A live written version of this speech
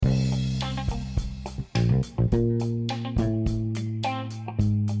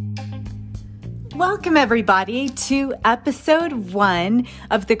Welcome, everybody, to episode 1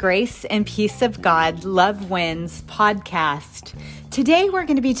 of the Grace and Peace of God Love Wins podcast. Today, we're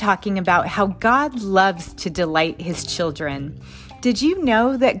going to be talking about how God loves to delight his children. Did you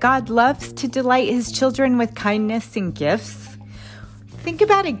know that God loves to delight his children with kindness and gifts? Think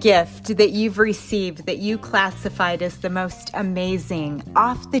about a gift that you've received that you classified as the most amazing,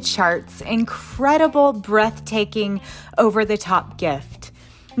 off the charts, incredible, breathtaking, over-the-top gift.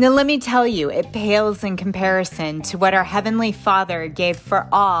 Now, let me tell you, it pales in comparison to what our Heavenly Father gave for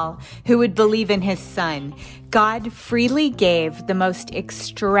all who would believe in his Son. God freely gave the most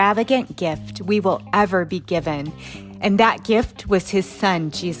extravagant gift we will ever be given, and that gift was his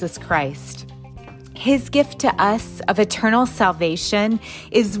Son, Jesus Christ. His gift to us of eternal salvation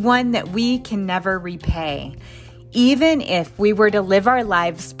is one that we can never repay. Even if we were to live our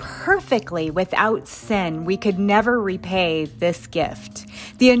lives perfectly without sin, we could never repay this gift.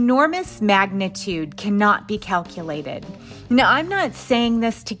 The enormous magnitude cannot be calculated. Now, I'm not saying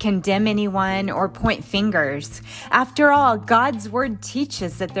this to condemn anyone or point fingers. After all, God's word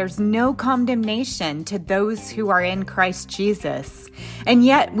teaches that there's no condemnation to those who are in Christ Jesus. And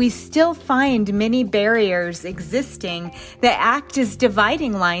yet, we still find many barriers existing that act as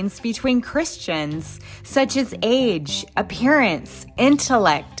dividing lines between Christians, such as age, appearance,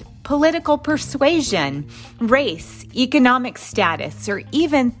 intellect, political persuasion, race, economic status, or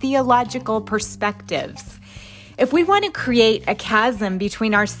even theological perspectives. If we want to create a chasm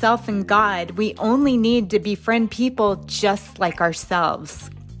between ourselves and God, we only need to befriend people just like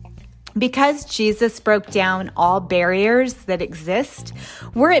ourselves. Because Jesus broke down all barriers that exist,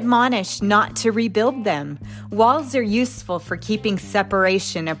 we're admonished not to rebuild them. Walls are useful for keeping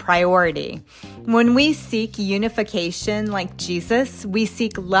separation a priority. When we seek unification like Jesus, we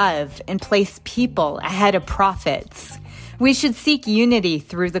seek love and place people ahead of profits. We should seek unity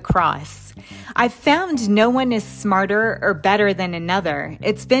through the cross. I've found no one is smarter or better than another.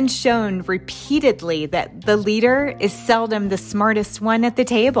 It's been shown repeatedly that the leader is seldom the smartest one at the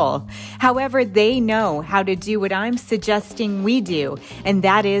table. However, they know how to do what I'm suggesting we do, and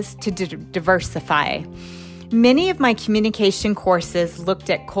that is to diversify. Many of my communication courses looked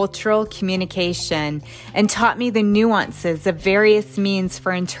at cultural communication and taught me the nuances of various means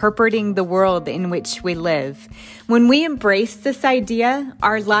for interpreting the world in which we live. When we embrace this idea,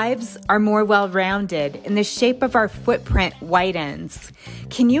 our lives are more well-rounded and the shape of our footprint widens.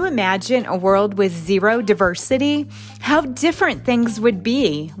 Can you imagine a world with zero diversity? How different things would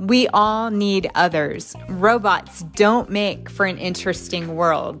be. We all need others. Robots don't make for an interesting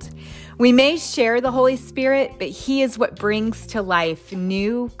world. We may share the Holy Spirit, but he is what brings to life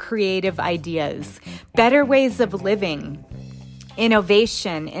new creative ideas, better ways of living,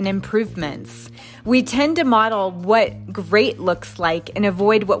 innovation, and improvements. We tend to model what great looks like and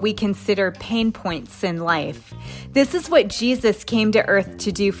avoid what we consider pain points in life. This is what Jesus came to earth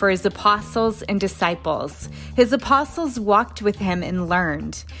to do for his apostles and disciples. His apostles walked with him and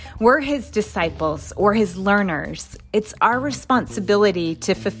learned. We're his disciples or his learners. It's our responsibility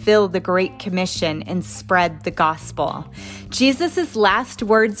to fulfill the Great Commission and spread the gospel. Jesus' last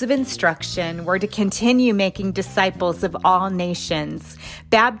words of instruction were to continue making disciples of all nations,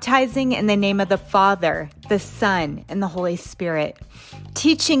 baptizing in the name of the Father, the Son, and the Holy Spirit,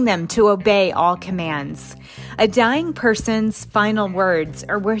 teaching them to obey all commands. A dying person's final words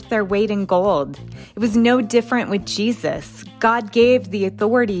are worth their weight in gold. It was no different with Jesus. God gave the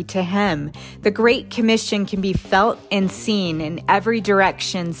authority to him. The Great Commission can be felt and seen in every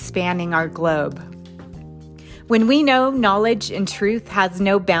direction spanning our globe. When we know knowledge and truth has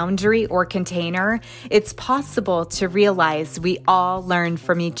no boundary or container, it's possible to realize we all learn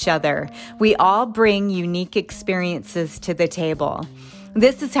from each other. We all bring unique experiences to the table.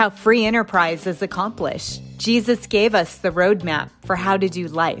 This is how free enterprise is accomplished. Jesus gave us the roadmap for how to do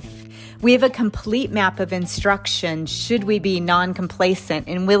life. We have a complete map of instruction should we be non-complacent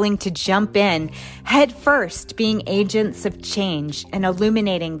and willing to jump in head first, being agents of change and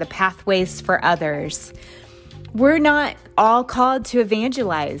illuminating the pathways for others. We're not all called to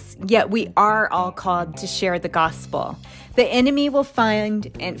evangelize, yet we are all called to share the gospel. The enemy will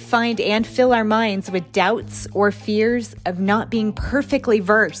find and fill our minds with doubts or fears of not being perfectly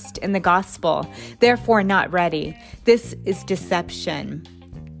versed in the gospel, therefore not ready. This is deception.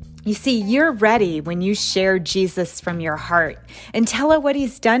 You see, you're ready when you share Jesus from your heart and tell it what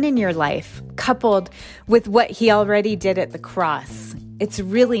he's done in your life, coupled with what he already did at the cross. It's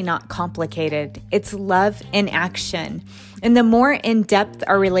really not complicated. It's love in action. And the more in-depth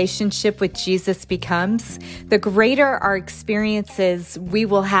our relationship with Jesus becomes, the greater our experiences we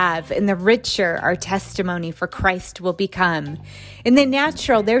will have and the richer our testimony for Christ will become. In the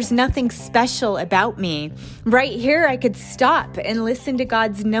natural, there's nothing special about me. Right here, I could stop and listen to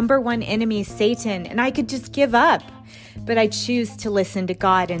God's number one enemy, Satan, and I could just give up. But I choose to listen to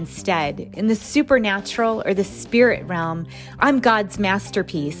God instead. In the supernatural or the spirit realm, I'm God's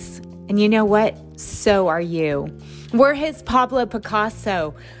masterpiece. And you know what? So are you. We're his Pablo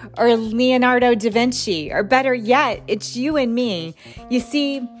Picasso or Leonardo da Vinci, or better yet, it's you and me. You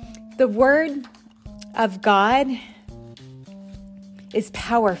see, the word of God is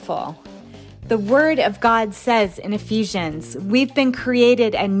powerful. The word of God says in Ephesians, we've been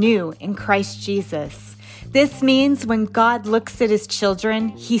created anew in Christ Jesus. This means when God looks at his children,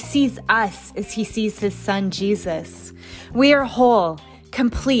 he sees us as he sees his son, Jesus. We are whole,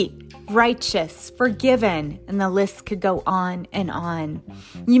 complete, righteous, forgiven, and the list could go on and on.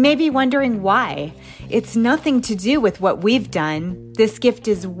 You may be wondering why. It's nothing to do with what we've done. This gift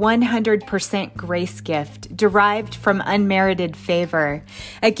is 100% grace gift, derived from unmerited favor.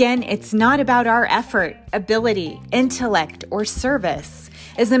 Again, it's not about our effort, ability, intellect, or service.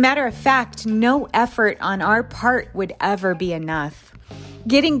 As a matter of fact, no effort on our part would ever be enough.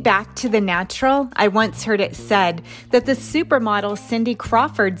 Getting back to the natural, I once heard it said that the supermodel Cindy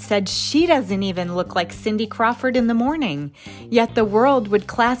Crawford said she doesn't even look like Cindy Crawford in the morning. Yet the world would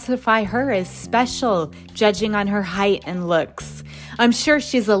classify her as special, judging on her height and looks. I'm sure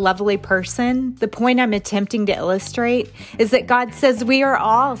she's a lovely person. The point I'm attempting to illustrate is that God says we are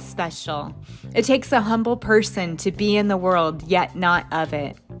all special. It takes a humble person to be in the world, yet not of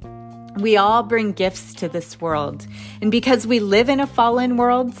it. We all bring gifts to this world. And because we live in a fallen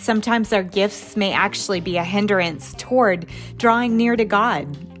world, sometimes our gifts may actually be a hindrance toward drawing near to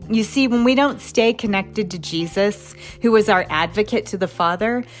God. You see, when we don't stay connected to Jesus, who is our advocate to the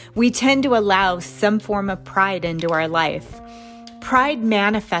Father, we tend to allow some form of pride into our life. Pride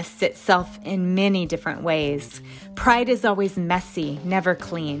manifests itself in many different ways. Pride is always messy, never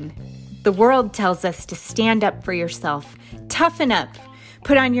clean. The world tells us to stand up for yourself, toughen up,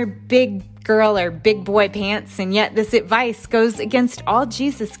 put on your big girl or big boy pants, and yet this advice goes against all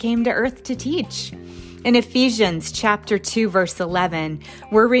Jesus came to earth to teach. In Ephesians chapter 2, verse 11,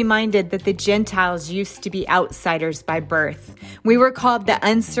 we're reminded that the Gentiles used to be outsiders by birth. We were called the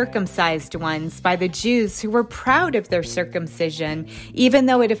uncircumcised ones by the Jews who were proud of their circumcision, even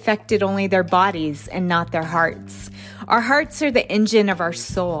though it affected only their bodies and not their hearts. Our hearts are the engine of our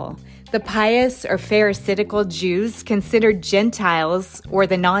soul. The pious or Pharisaical Jews considered Gentiles, or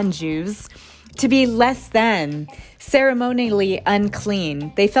the non-Jews, to be less than, ceremonially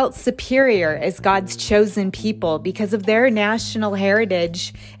unclean. They felt superior as God's chosen people because of their national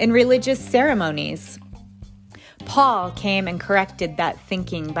heritage and religious ceremonies. Paul came and corrected that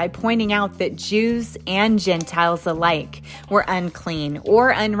thinking by pointing out that Jews and Gentiles alike were unclean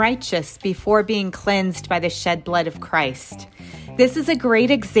or unrighteous before being cleansed by the shed blood of Christ. This is a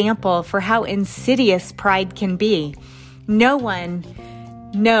great example for how insidious pride can be. Not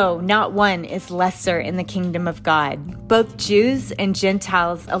one is lesser in the kingdom of God. Both Jews and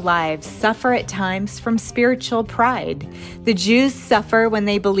Gentiles alive suffer at times from spiritual pride. The Jews suffer when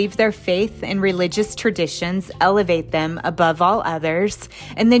they believe their faith and religious traditions elevate them above all others,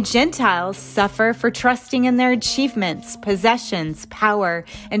 and the Gentiles suffer for trusting in their achievements, possessions, power,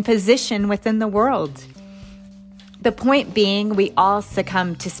 and position within the world. The point being, we all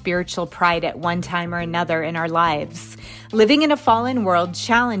succumb to spiritual pride at one time or another in our lives. Living in a fallen world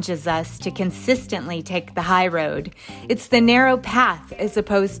challenges us to consistently take the high road. It's the narrow path as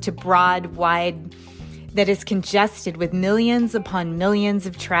opposed to broad, wide, that is congested with millions upon millions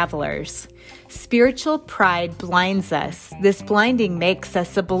of travelers. Spiritual pride blinds us. This blinding makes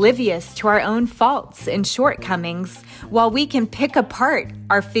us oblivious to our own faults and shortcomings, while we can pick apart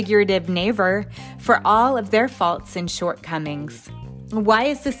our figurative neighbor for all of their faults and shortcomings. Why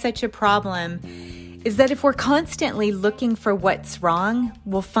is this such a problem? Is that if we're constantly looking for what's wrong,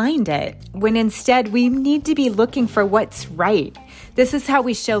 we'll find it, when instead we need to be looking for what's right. This is how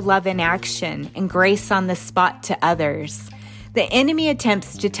we show love in action and grace on the spot to others. The enemy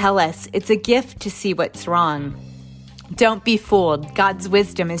attempts to tell us it's a gift to see what's wrong. Don't be fooled. God's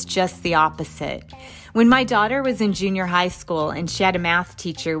wisdom is just the opposite. When my daughter was in junior high school and she had a math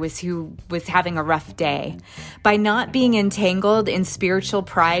teacher who was having a rough day, by not being entangled in spiritual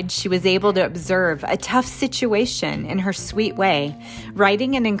pride, she was able to observe a tough situation in her sweet way,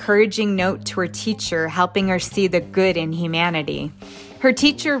 writing an encouraging note to her teacher, helping her see the good in humanity. Her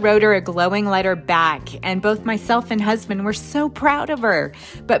teacher wrote her a glowing letter back, and both myself and husband were so proud of her,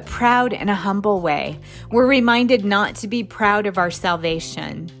 but proud in a humble way. We're reminded not to be proud of our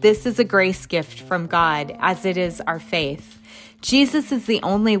salvation. This is a grace gift from God, as it is our faith. Jesus is the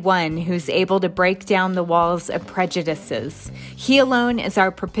only one who's able to break down the walls of prejudices. He alone is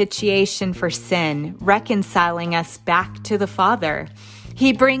our propitiation for sin, reconciling us back to the Father.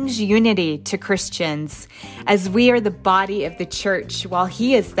 He brings unity to Christians, as we are the body of the church while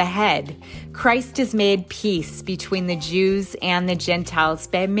he is the head. Christ has made peace between the Jews and the Gentiles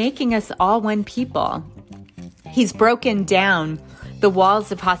by making us all one people. He's broken down the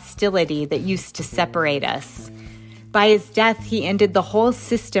walls of hostility that used to separate us. By his death, he ended the whole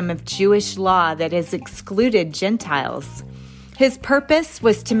system of Jewish law that has excluded Gentiles. His purpose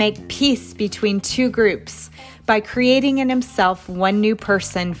was to make peace between two groups by creating in himself one new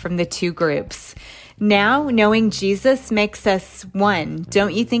person from the two groups. Now, knowing Jesus makes us one.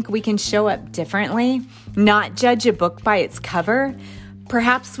 Don't you think we can show up differently? Not judge a book by its cover?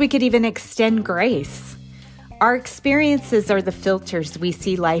 Perhaps we could even extend grace. Our experiences are the filters we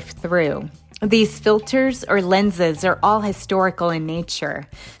see life through. These filters or lenses are all historical in nature.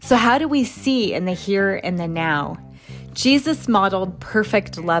 So how do we see in the here and the now? Jesus modeled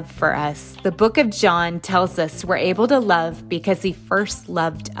perfect love for us. The book of John tells us we're able to love because he first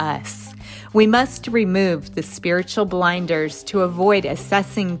loved us. We must remove the spiritual blinders to avoid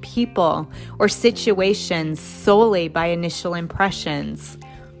assessing people or situations solely by initial impressions.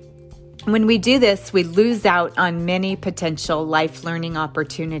 When we do this, we lose out on many potential life learning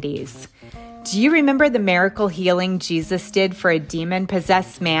opportunities. Do you remember the miracle healing Jesus did for a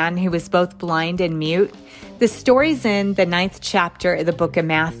demon-possessed man who was both blind and mute? The story's in the 9th chapter of the book of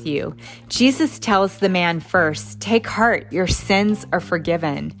Matthew. Jesus tells the man first, "Take heart, your sins are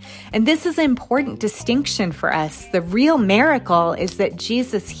forgiven." And this is an important distinction for us. The real miracle is that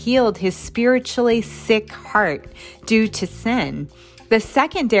Jesus healed his spiritually sick heart due to sin. The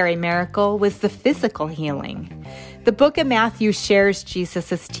secondary miracle was the physical healing. The book of Matthew shares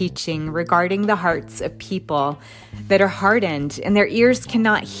Jesus' teaching regarding the hearts of people that are hardened, and their ears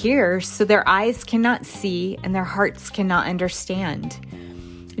cannot hear, so their eyes cannot see, and their hearts cannot understand.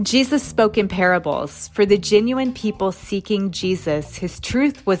 Jesus spoke in parables. For the genuine people seeking Jesus, his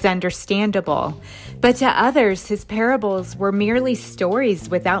truth was understandable, but to others, his parables were merely stories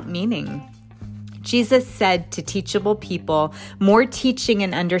without meaning. Jesus said to teachable people, more teaching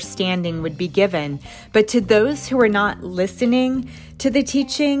and understanding would be given, but to those who were not listening to the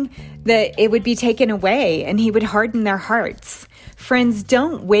teaching, that it would be taken away and he would harden their hearts. Friends,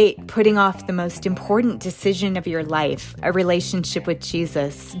 don't wait putting off the most important decision of your life, a relationship with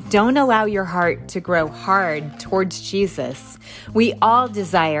Jesus. Don't allow your heart to grow hard towards Jesus. We all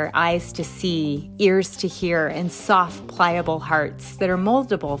desire eyes to see, ears to hear, and soft, pliable hearts that are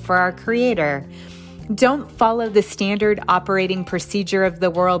moldable for our Creator. Don't follow the standard operating procedure of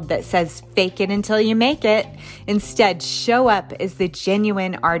the world that says fake it until you make it. Instead, show up as the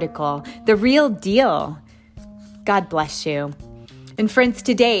genuine article, the real deal. God bless you. And friends,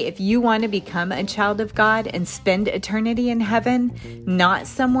 today, if you want to become a child of God and spend eternity in heaven, not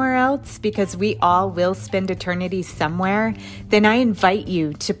somewhere else, because we all will spend eternity somewhere, then I invite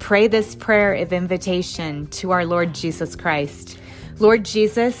you to pray this prayer of invitation to our Lord Jesus Christ. Lord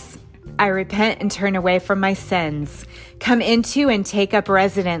Jesus, I repent and turn away from my sins. Come into and take up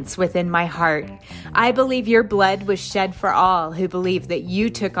residence within my heart. I believe your blood was shed for all who believe that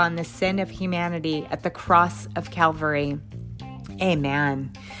you took on the sin of humanity at the cross of Calvary.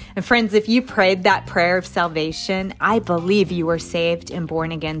 Amen. And friends, if you prayed that prayer of salvation, I believe you were saved and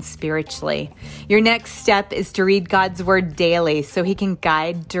born again spiritually. Your next step is to read God's word daily so he can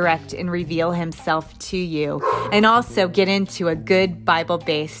guide, direct, and reveal himself to you. And also get into a good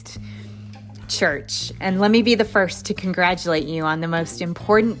Bible-based church. And let me be the first to congratulate you on the most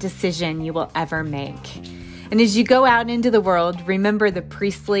important decision you will ever make. And as you go out into the world, remember the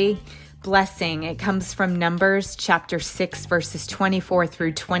priestly blessing. It comes from Numbers chapter 6, verses 24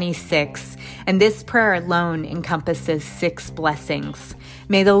 through 26. And this prayer alone encompasses 6 blessings.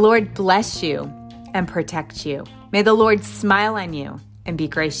 May the Lord bless you and protect you. May the Lord smile on you and be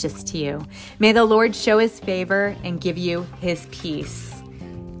gracious to you. May the Lord show his favor and give you his peace.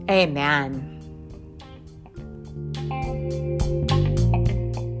 Amen.